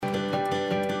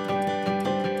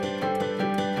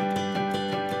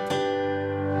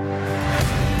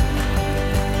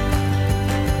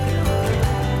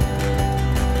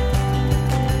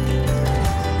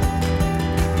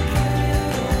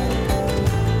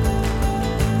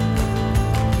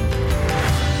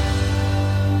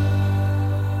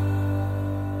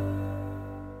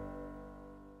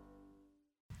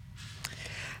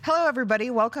everybody.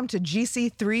 Welcome to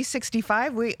GC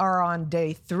 365. We are on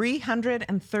day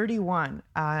 331.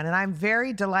 And I'm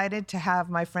very delighted to have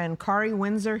my friend Kari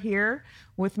Windsor here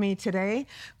with me today.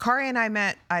 Kari and I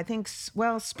met, I think,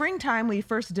 springtime. We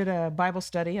first did a Bible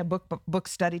study, a book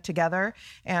study together.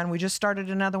 And we just started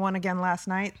another one again last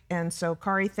night. And so,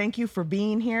 Kari, thank you for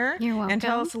being here. You're welcome. And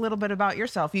tell us a little bit about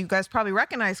yourself. You guys probably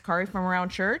recognize Kari from around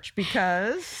church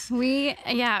because... We've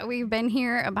been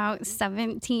here about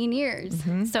 17 years.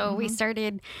 So we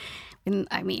started,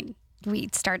 we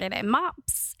started at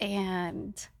MOPS,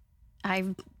 and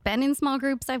I've been in small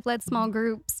groups. I've led small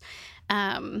groups.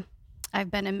 I've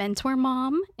been a mentor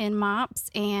mom in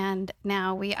MOPS, and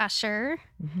now we usher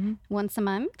once a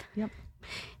month. Yep.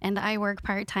 And I work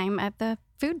part-time at the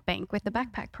food bank with the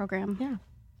backpack program. Yeah.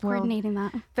 Coordinating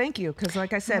that. Thank you. Because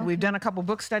like I said, we've done a couple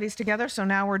book studies together. So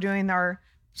now we're doing our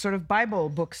sort of Bible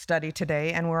book study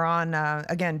today. And we're on,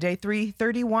 again, day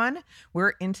 331. We're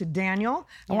into Daniel.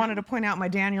 I wanted to point out my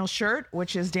Daniel shirt,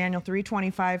 which is Daniel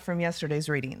 3:25 from yesterday's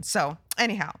reading. So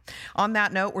anyhow, on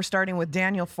that note, we're starting with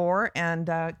Daniel 4 and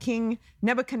King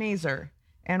Nebuchadnezzar.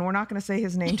 And we're not going to say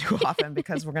his name too often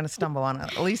because we're going to stumble on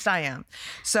it. At least I am.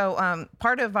 So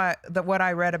part of what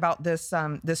I read about this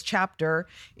chapter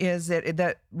is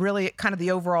that really kind of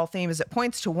the overall theme is it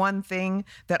points to one thing,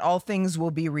 that all things will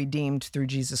be redeemed through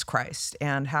Jesus Christ,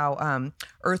 and how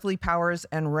earthly powers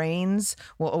and reigns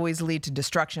will always lead to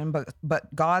destruction,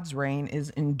 but God's reign is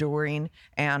enduring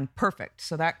and perfect.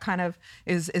 So that kind of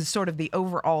is sort of the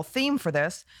overall theme for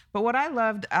this. But what I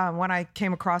loved when I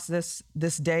came across this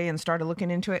day and started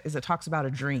looking into it is it talks about a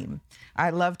dream. I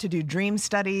love to do dream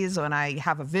studies. When I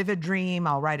have a vivid dream,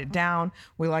 I'll write it down.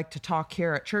 We like to talk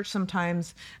here at church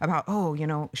sometimes about,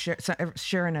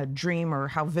 sharing a dream or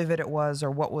how vivid it was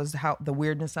or what was the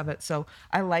weirdness of it. So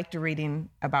I liked reading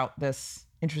about this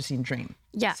interesting dream.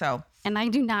 Yeah. And I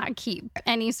do not keep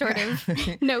any sort of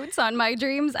notes on my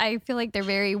dreams. I feel like they're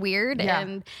very weird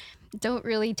and don't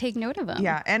really take note of them.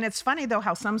 Yeah. And it's funny, though,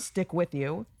 how some stick with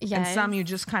you and some you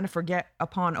just kind of forget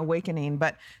upon awakening.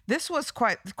 But this was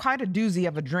quite a doozy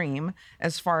of a dream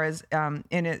as far as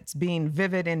in its being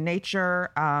vivid in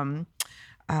nature.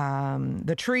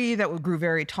 The tree that grew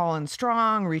very tall and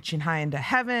strong, reaching high into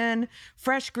heaven,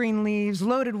 fresh green leaves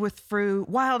loaded with fruit,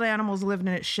 wild animals lived in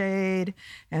its shade.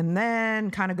 And then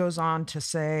kind of goes on to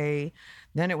say,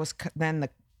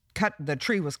 the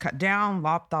tree was cut down,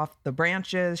 lopped off the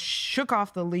branches, shook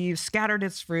off the leaves, scattered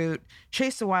its fruit,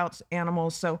 chased the wild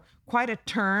animals. So quite a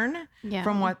turn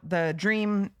from what the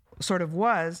dream sort of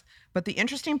was. But the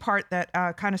interesting part that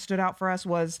kind of stood out for us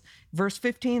was verse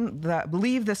 15,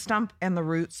 leave the stump and the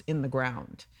roots in the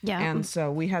ground. Yeah. And so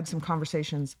we had some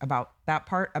conversations about that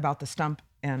part, about the stump.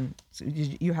 And so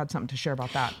you had something to share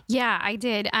about that. Yeah, I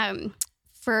did. I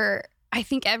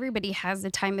think everybody has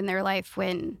a time in their life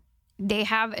when they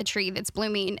have a tree that's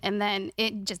blooming and then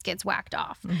it just gets whacked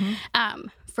off.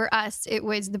 For us, it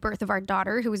was the birth of our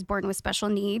daughter who was born with special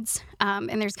needs.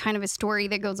 And there's kind of a story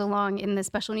that goes along in the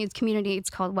special needs community. It's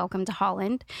called Welcome to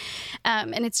Holland.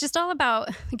 And it's just all about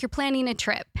like you're planning a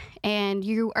trip and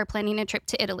you are planning a trip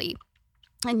to Italy.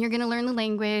 And you're going to learn the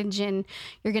language and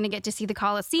you're going to get to see the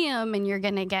Colosseum and you're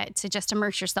going to get to just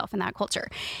immerse yourself in that culture.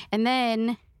 And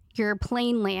then your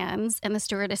plane lands and the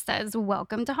stewardess says,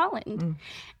 welcome to Holland.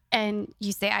 And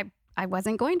you say, I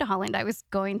wasn't going to Holland. I was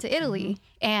going to Italy.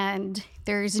 And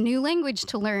there's new language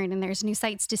to learn and there's new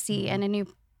sights to see and a new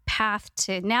path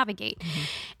to navigate.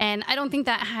 And I don't think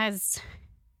that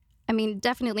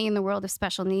definitely in the world of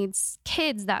special needs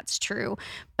kids, that's true.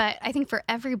 But I think for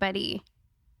everybody,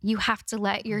 you have to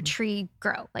let your tree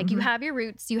grow. Like you have your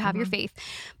roots, you have your faith,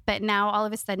 but now all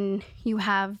of a sudden you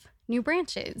have new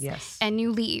branches and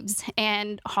new leaves,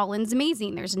 and Holland's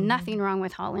amazing. There's nothing wrong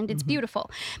with Holland. It's beautiful,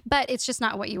 but it's just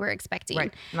not what you were expecting.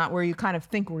 Right. Not where you kind of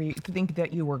think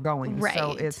that you were going. Right.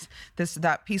 So it's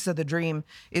that piece of the dream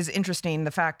is interesting.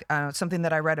 The fact, something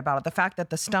that I read about it, the fact that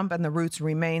the stump and the roots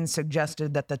remain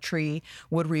suggested that the tree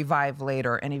would revive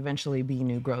later and eventually be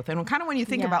new growth. And kind of when you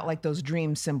think about like those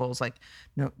dream symbols, like,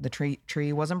 the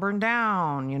tree wasn't burned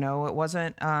down, it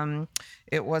wasn't,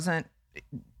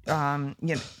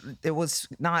 it was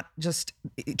not just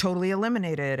totally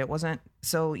eliminated. It wasn't.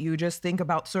 So you just think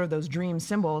about sort of those dream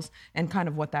symbols and kind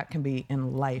of what that can be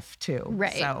in life too.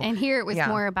 Right. So, and here it was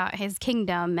more about his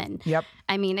kingdom. And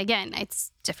again,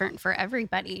 it's different for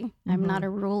everybody. I'm not a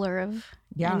ruler of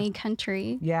any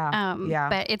country.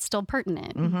 But it's still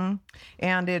pertinent.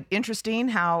 And interesting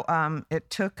how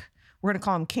it took, we're going to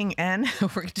call him King N.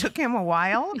 It took him a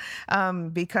while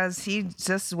because he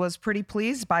just was pretty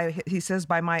pleased he says,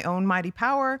 by my own mighty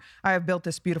power, I have built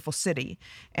this beautiful city.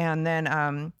 And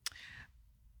then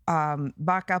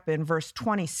back up in verse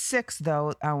 26,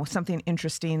 though, something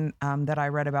interesting that I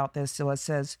read about this. So it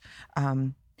says,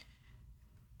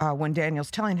 when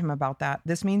Daniel's telling him about that,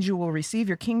 this means you will receive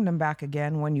your kingdom back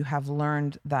again when you have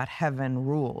learned that heaven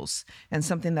rules. And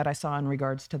something that I saw in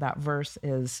regards to that verse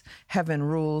is heaven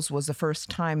rules was the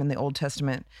first time in the Old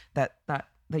Testament that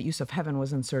use of heaven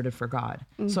was inserted for God.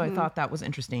 So I thought that was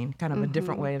interesting, kind of a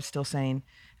different way of still saying,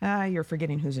 you're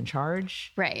forgetting who's in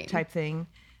charge, right? Type thing.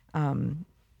 And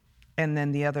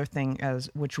then the other thing,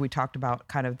 which we talked about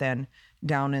kind of then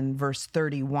down in verse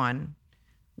 31,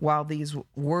 while these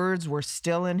words were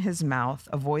still in his mouth,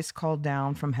 a voice called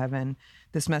down from heaven,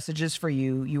 this message is for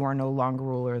you. You are no longer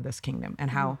ruler of this kingdom. And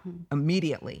how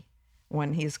immediately,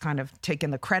 when he's kind of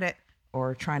taken the credit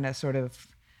or trying to sort of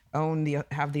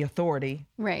have the authority,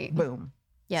 right? Boom.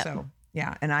 Yeah. So,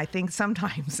 yeah. And I think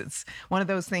sometimes it's one of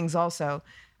those things also,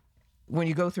 when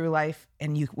you go through life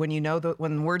and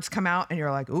when words come out and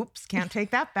you're like, oops, can't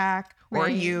take that back. Or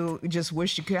Right. you just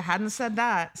wish you hadn't said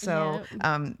that. So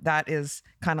that is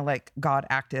kind of like God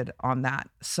acted on that.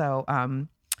 So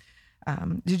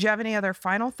did you have any other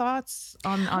final thoughts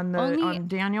on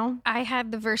Daniel? I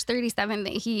had the verse 37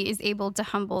 that he is able to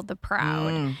humble the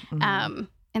proud.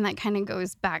 And that kind of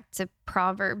goes back to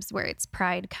Proverbs where it's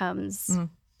pride comes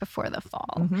before the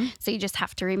fall. So you just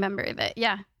have to remember that,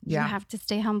 you have to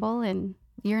stay humble and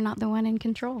you're not the one in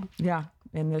control. Yeah.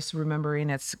 And this remembering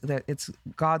it's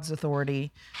God's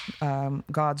authority,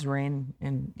 God's reign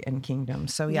and kingdom.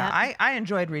 So I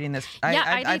enjoyed reading this.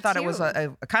 I thought it was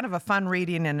a kind of a fun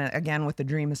reading, and again with the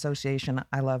Dream Association,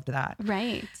 I loved that.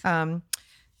 Right.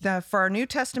 For our New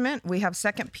Testament, we have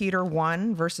 2 Peter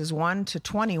 1 verses 1 to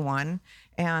 21,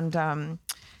 and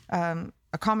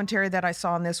a commentary that I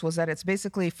saw on this was that it's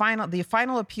basically the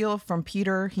final appeal from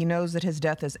Peter. He knows that his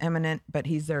death is imminent, but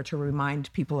he's there to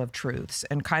remind people of truths.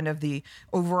 And kind of the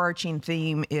overarching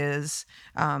theme is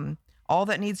all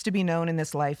that needs to be known in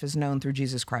this life is known through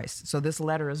Jesus Christ. So this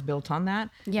letter is built on that.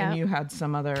 Yeah. And you had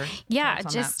some other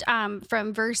just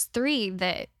from verse 3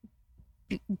 that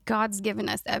God's given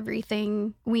us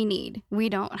everything we need. We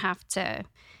don't have to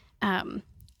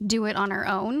do it on our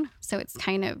own. So it's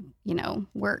kind of,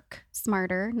 work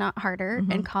smarter, not harder,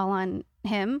 and call on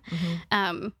him.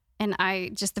 And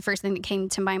the first thing that came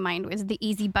to my mind was the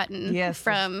easy button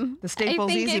from the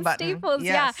Staples easy button. Staples,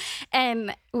 yes. Yeah.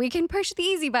 And we can push the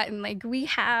easy button. Like we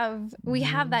have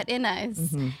that in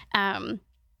us.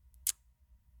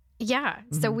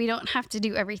 So we don't have to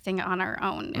do everything on our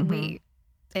own.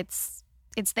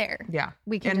 It's there. Yeah.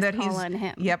 We can just call on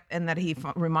him. Yep. And that he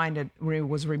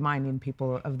was reminding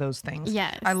people of those things.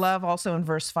 Yes. I love also in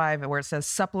verse 5 where it says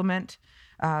supplement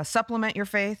your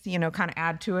faith, kind of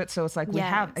add to it. So it's like we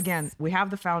have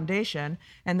the foundation,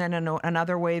 and then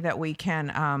another way that we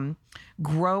can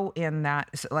grow in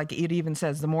that, like it even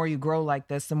says, the more you grow like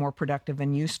this, the more productive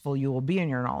and useful you will be in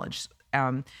your knowledge.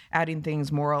 Adding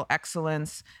things, moral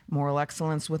excellence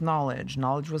with knowledge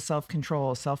with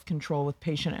self-control with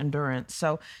patient endurance.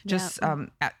 So just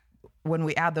when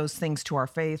we add those things to our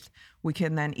faith, we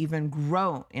can then even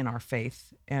grow in our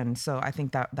faith. And so I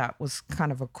think that was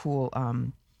kind of a cool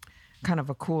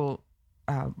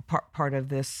part of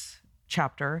this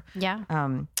chapter. Yeah.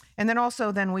 And then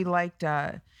also we liked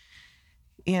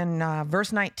in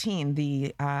verse 19,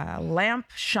 the lamp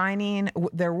shining,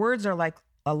 their words are like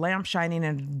a lamp shining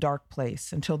in a dark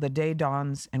place until the day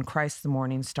dawns and Christ the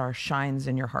morning star shines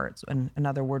in your hearts. And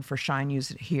another word for shine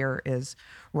used here is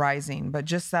rising. But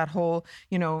just that whole,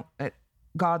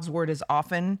 God's word is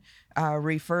often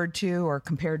referred to or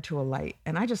compared to a light.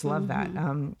 And I just love that.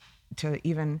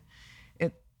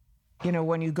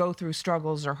 When you go through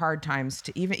struggles or hard times,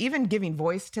 to even giving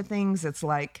voice to things, it's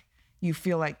like you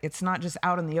feel like it's not just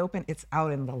out in the open, it's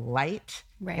out in the light.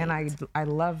 Right. And I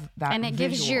love that. And it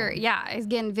gives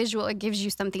visual, it gives you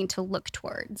something to look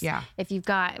towards. Yeah. If you've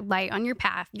got light on your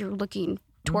path, you're looking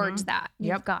towards that.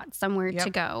 You've got somewhere to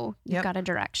go. You've got a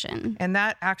direction. And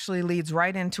that actually leads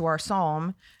right into our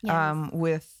psalm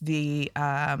with the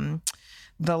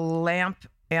lamp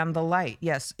and the light.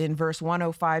 Yes, in verse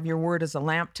 105, your word is a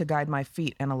lamp to guide my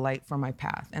feet and a light for my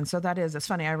path. And so it's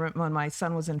funny. I remember when my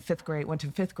son was in went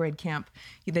to fifth grade camp,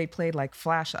 they played like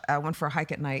I went for a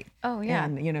hike at night. Oh, yeah.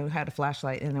 And, had a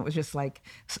flashlight. And it was just like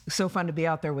so fun to be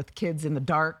out there with kids in the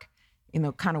dark,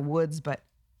 kind of woods, but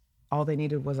all they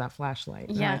needed was that flashlight.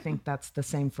 Yeah. And I think that's the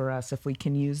same for us. If we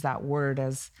can use that word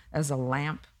as a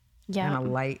lamp and a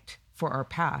light for our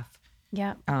path.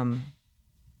 Yeah.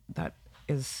 That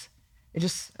is... It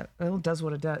does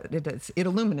what it does. It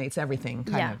illuminates everything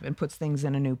kind of and puts things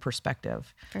in a new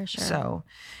perspective. For sure. So,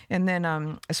 and then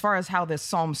as far as how this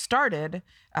psalm started,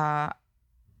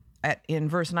 in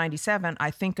verse 97,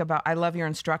 I love your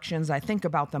instructions. I think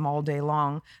about them all day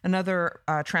long. Another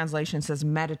translation says,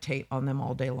 meditate on them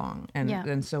all day long.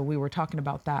 And so we were talking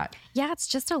about that. Yeah, it's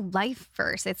just a life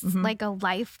verse. It's like a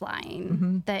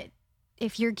lifeline that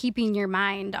if you're keeping your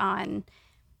mind on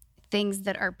things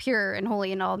that are pure and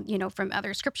holy and all, from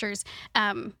other scriptures,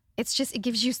 it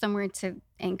gives you somewhere to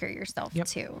anchor yourself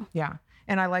to. Yeah.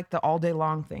 And I like the all day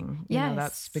long thing.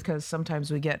 That's because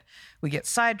sometimes we get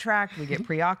sidetracked, we get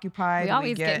preoccupied, we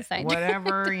always get sidetracked.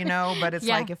 Whatever, but it's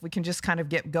like if we can just kind of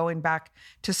get going back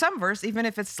to some verse, even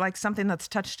if it's like something that's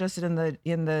touched us in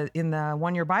the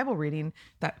 1 year Bible reading,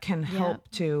 that can help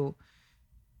to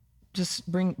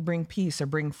just bring peace or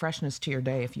bring freshness to your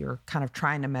day if you're kind of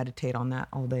trying to meditate on that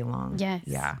all day long. Yes.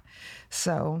 Yeah.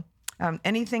 So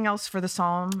anything else for the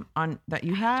psalm that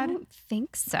you had? I don't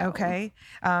think so. Okay.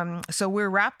 So we're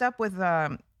wrapped up with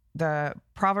the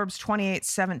Proverbs 28,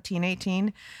 17,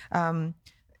 18.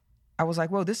 I was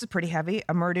like, whoa, this is pretty heavy.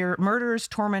 A murderer's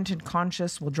tormented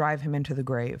conscience will drive him into the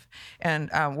grave. And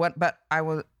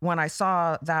when I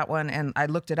saw that one and I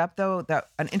looked it up though,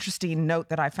 an interesting note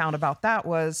that I found about that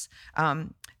was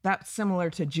that's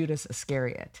similar to Judas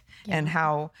Iscariot and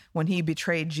how when he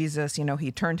betrayed Jesus,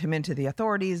 he turned him into the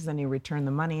authorities, then he returned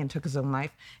the money and took his own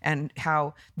life, and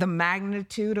how the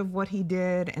magnitude of what he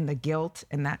did and the guilt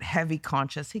and that heavy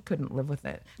conscience, he couldn't live with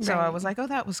it. So I was like, oh,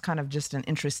 that was kind of just an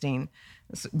interesting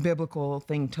biblical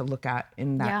thing to look at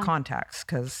in that context,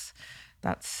 because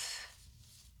that's...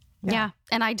 Yeah.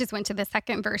 And I just went to the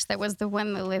second verse that was the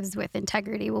one that lives with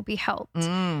integrity will be helped.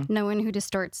 No one who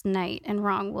distorts night and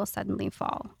wrong will suddenly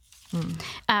fall.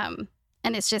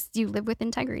 And it's just you live with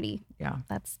integrity. Yeah.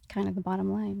 That's kind of the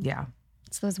bottom line. Yeah.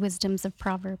 It's those wisdoms of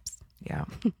Proverbs. Yeah.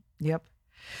 Yep.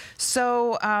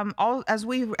 So as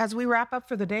we wrap up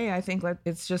for the day, I think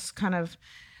it's just kind of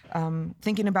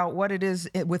thinking about what it is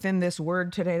within this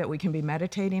word today that we can be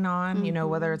meditating on,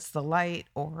 whether it's the light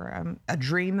or a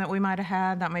dream that we might have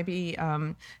had that might be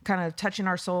kind of touching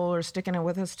our soul or sticking it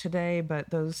with us today. But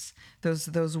those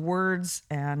words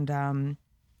and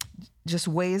just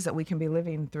ways that we can be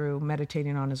living through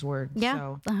meditating on his word.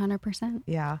 Yeah, so, 100%.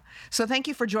 Yeah. So thank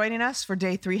you for joining us for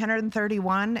day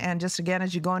 331. And just again,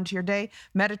 as you go into your day,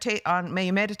 may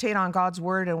you meditate on God's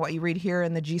word and what you read here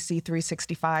in the GC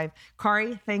 365.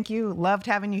 Kari, thank you. Loved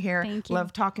having you here. Thank you.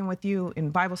 Loved talking with you in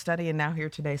Bible study and now here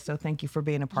today. So thank you for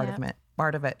being a part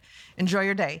of it. Enjoy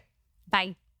your day.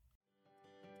 Bye.